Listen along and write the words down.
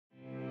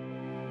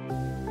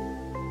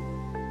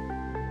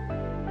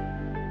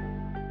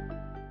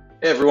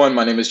Hey everyone,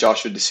 my name is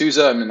Joshua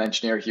D'Souza. I'm an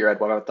engineer here at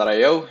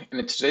WebApp.io,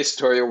 and in today's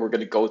tutorial, we're going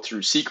to go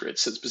through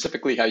secrets, so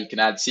specifically how you can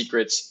add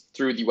secrets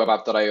through the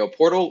WebApp.io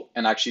portal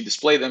and actually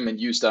display them and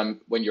use them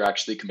when you're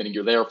actually committing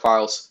your layer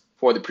files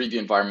for the preview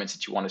environments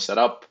that you want to set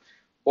up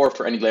or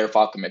for any layer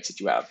file commits that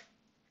you have.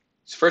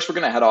 So first, we're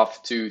going to head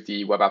off to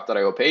the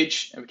WebApp.io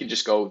page, and we can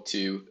just go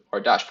to our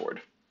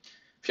dashboard.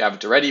 If you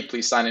haven't already,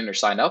 please sign in or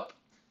sign up.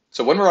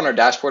 So when we're on our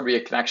dashboard, we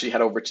can actually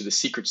head over to the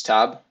Secrets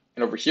tab.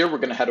 And over here, we're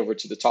going to head over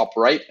to the top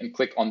right and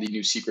click on the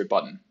New Secret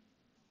button.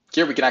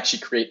 Here, we can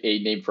actually create a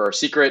name for our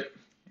secret.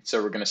 So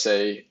we're going to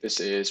say this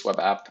is Web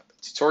App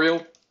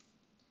Tutorial.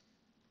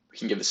 We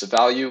can give this a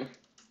value.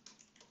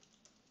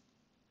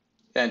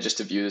 And just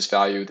to view this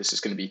value, this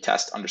is going to be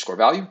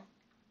test_value.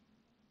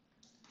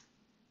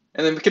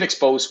 And then we can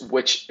expose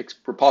which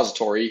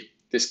repository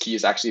this key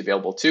is actually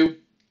available to. In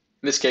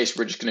this case,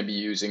 we're just going to be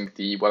using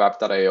the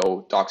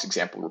webapp.io docs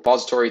example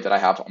repository that I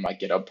have on my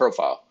GitHub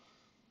profile.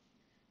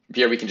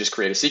 Here we can just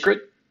create a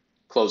secret,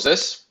 close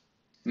this.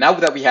 Now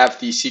that we have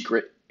the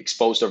secret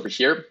exposed over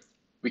here,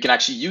 we can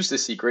actually use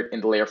this secret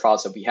in the layer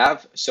files that we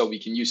have, so we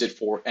can use it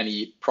for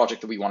any project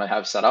that we want to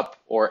have set up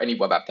or any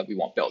web app that we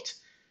want built.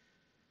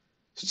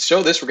 So to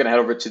show this, we're going to head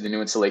over to the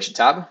New Installation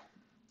tab.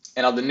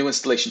 And on the New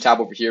Installation tab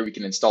over here, we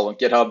can install on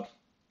GitHub,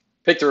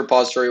 pick the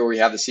repository where we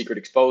have the secret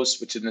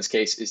exposed, which in this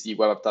case is the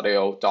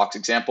webapp.io docs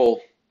example.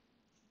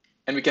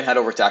 And we can head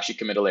over to actually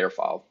commit a layer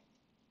file.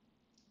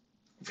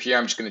 Over here,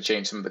 I'm just going to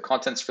change some of the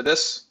contents for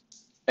this.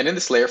 And in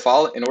this layer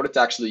file, in order to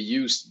actually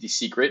use the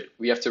secret,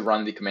 we have to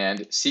run the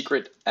command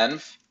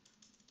secret-env.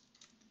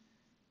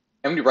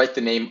 And we write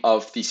the name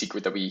of the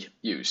secret that we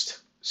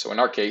used. So in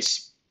our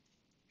case,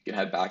 you can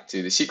head back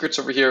to the secrets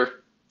over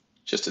here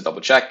just to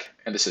double check.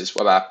 And this is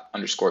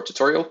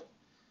webapp_tutorial.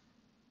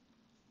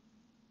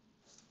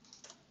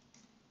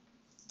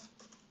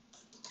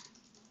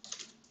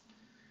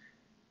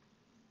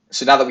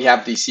 So now that we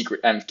have the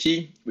secret-env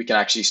key, we can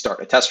actually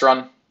start a test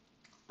run.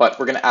 But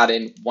we're going to add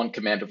in one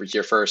command over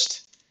here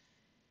first.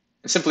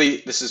 And simply,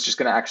 this is just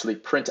going to actually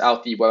print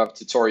out the web app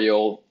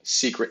tutorial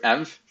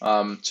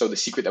secret-env. So the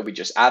secret that we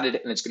just added,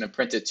 and it's going to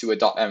print it to a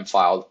 .env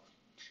file.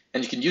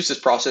 And you can use this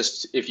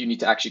process if you need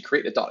to actually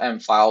create a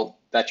 .env file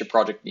that your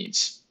project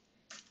needs.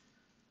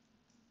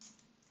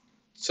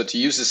 So to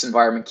use this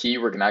environment key,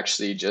 we're going to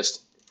actually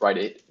just write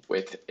it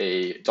with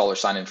a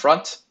 $sign in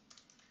front.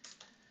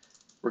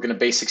 We're going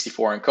to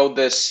base64 encode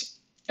this,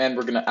 and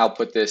we're going to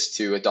output this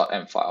to a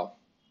 .env file.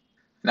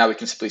 Now we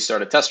can simply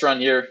start a test run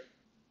here.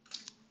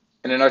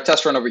 And in our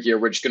test run over here,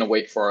 we're just going to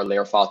wait for our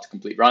layer file to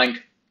complete running.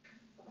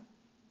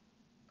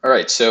 All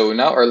right, so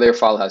now our layer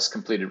file has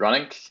completed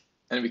running.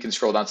 And we can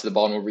scroll down to the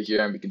bottom over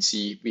here and we can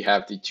see we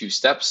have the two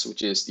steps,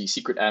 which is the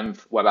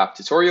secret-env web app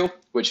tutorial,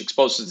 which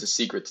exposes the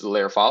secret to the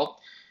layer file,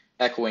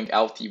 echoing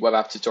out the web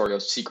app tutorial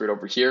secret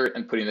over here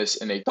and putting this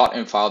in a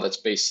 .env file that's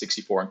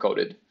base64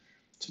 encoded.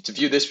 So to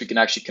view this, we can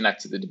actually connect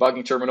to the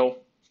debugging terminal.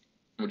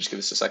 We'll just give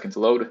this a second to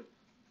load.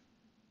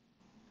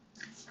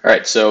 All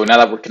right, so now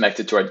that we're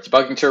connected to our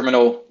debugging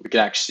terminal, we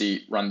can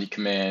actually run the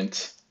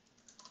command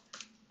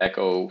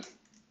echo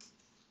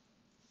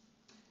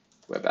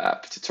web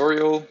app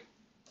tutorial. We're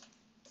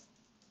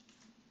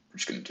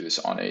just going to do this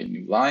on a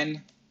new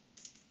line.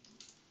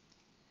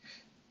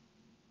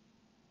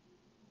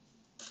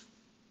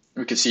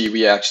 We can see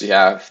we actually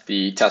have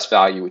the test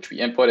value, which we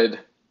inputted.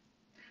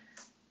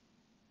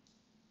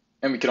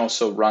 And we can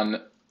also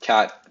run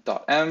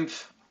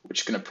cat.env,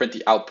 which is going to print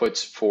the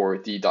outputs for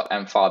the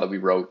 .env file that we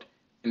wrote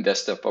in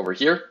this step over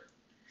here.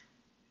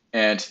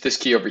 And this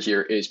key over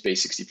here is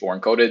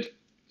base64 encoded.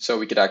 So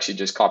we could actually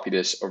just copy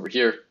this over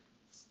here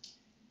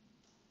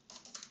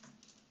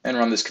and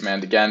run this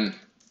command again.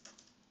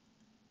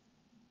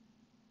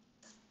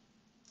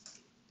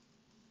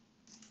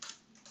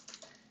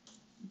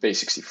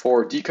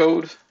 Base64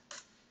 decode.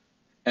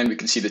 And we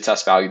can see the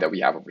test value that we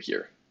have over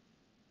here.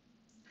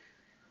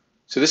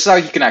 So this is how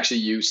you can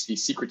actually use the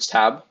secrets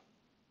tab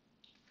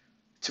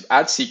to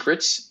add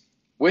secrets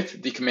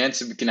with the commands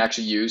that we can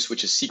actually use,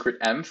 which is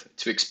secret-env,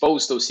 to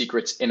expose those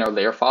secrets in our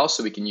layer file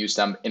so we can use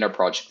them in our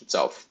project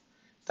itself.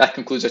 That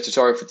concludes our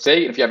tutorial for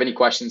today. And if you have any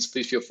questions,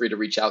 please feel free to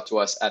reach out to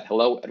us at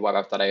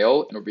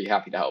hello@webapp.io and we'll be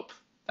happy to help.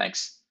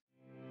 Thanks.